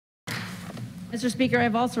Mr. Speaker,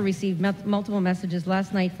 I've also received multiple messages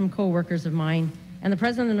last night from co-workers of mine, and the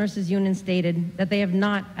President of the Nurses Union stated that they have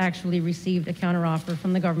not actually received a counteroffer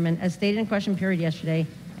from the government, as stated in question period yesterday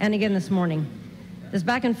and again this morning. This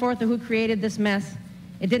back and forth of who created this mess,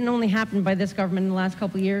 it didn't only happen by this government in the last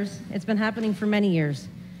couple of years. It's been happening for many years.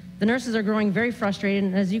 The nurses are growing very frustrated,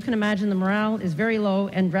 and as you can imagine, the morale is very low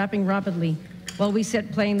and dropping rapidly while we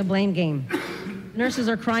sit playing the blame game. The nurses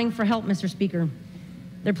are crying for help, Mr. Speaker.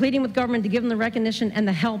 They're pleading with government to give them the recognition and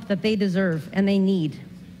the help that they deserve and they need.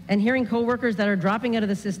 And hearing co-workers that are dropping out of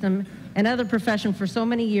the system and out of the profession for so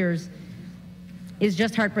many years is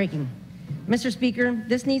just heartbreaking. Mr. Speaker,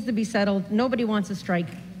 this needs to be settled. Nobody wants a strike.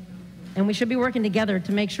 And we should be working together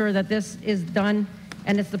to make sure that this is done,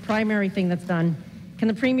 and it's the primary thing that's done. Can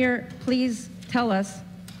the Premier please tell us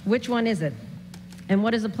which one is it? And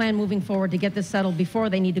what is the plan moving forward to get this settled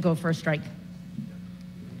before they need to go for a strike?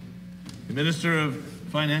 The Minister of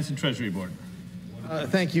Finance and Treasury Board.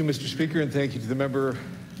 Thank you, Mr. Speaker, and thank you to the member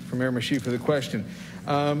from Miramichi for the question.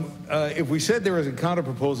 If we said there was a counter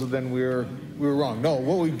proposal, then we were wrong. No,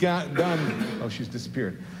 what we've done, oh, she's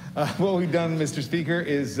disappeared. What we've done, Mr. Speaker,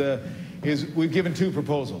 is we've given two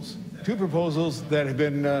proposals that have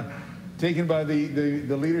been taken by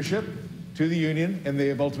the leadership to the union, and they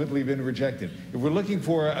have ultimately been rejected. If we're looking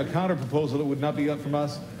for a counter proposal, it would not be from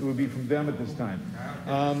us, it would be from them at this time.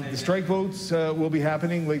 The strike votes will be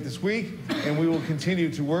happening late this week, and we will continue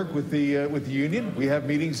to work with the union. We have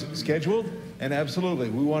meetings scheduled, and absolutely,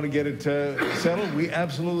 we want to get it settled. We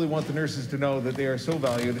absolutely want the nurses to know that they are so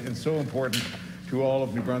valued and so important to all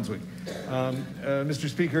of New Brunswick. Mr.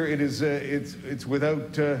 Speaker, it's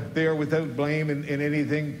without they are without blame in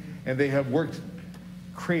anything, and they have worked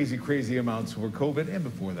crazy amounts for COVID and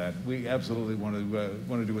before that. We absolutely want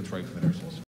to do what's right for the nurses.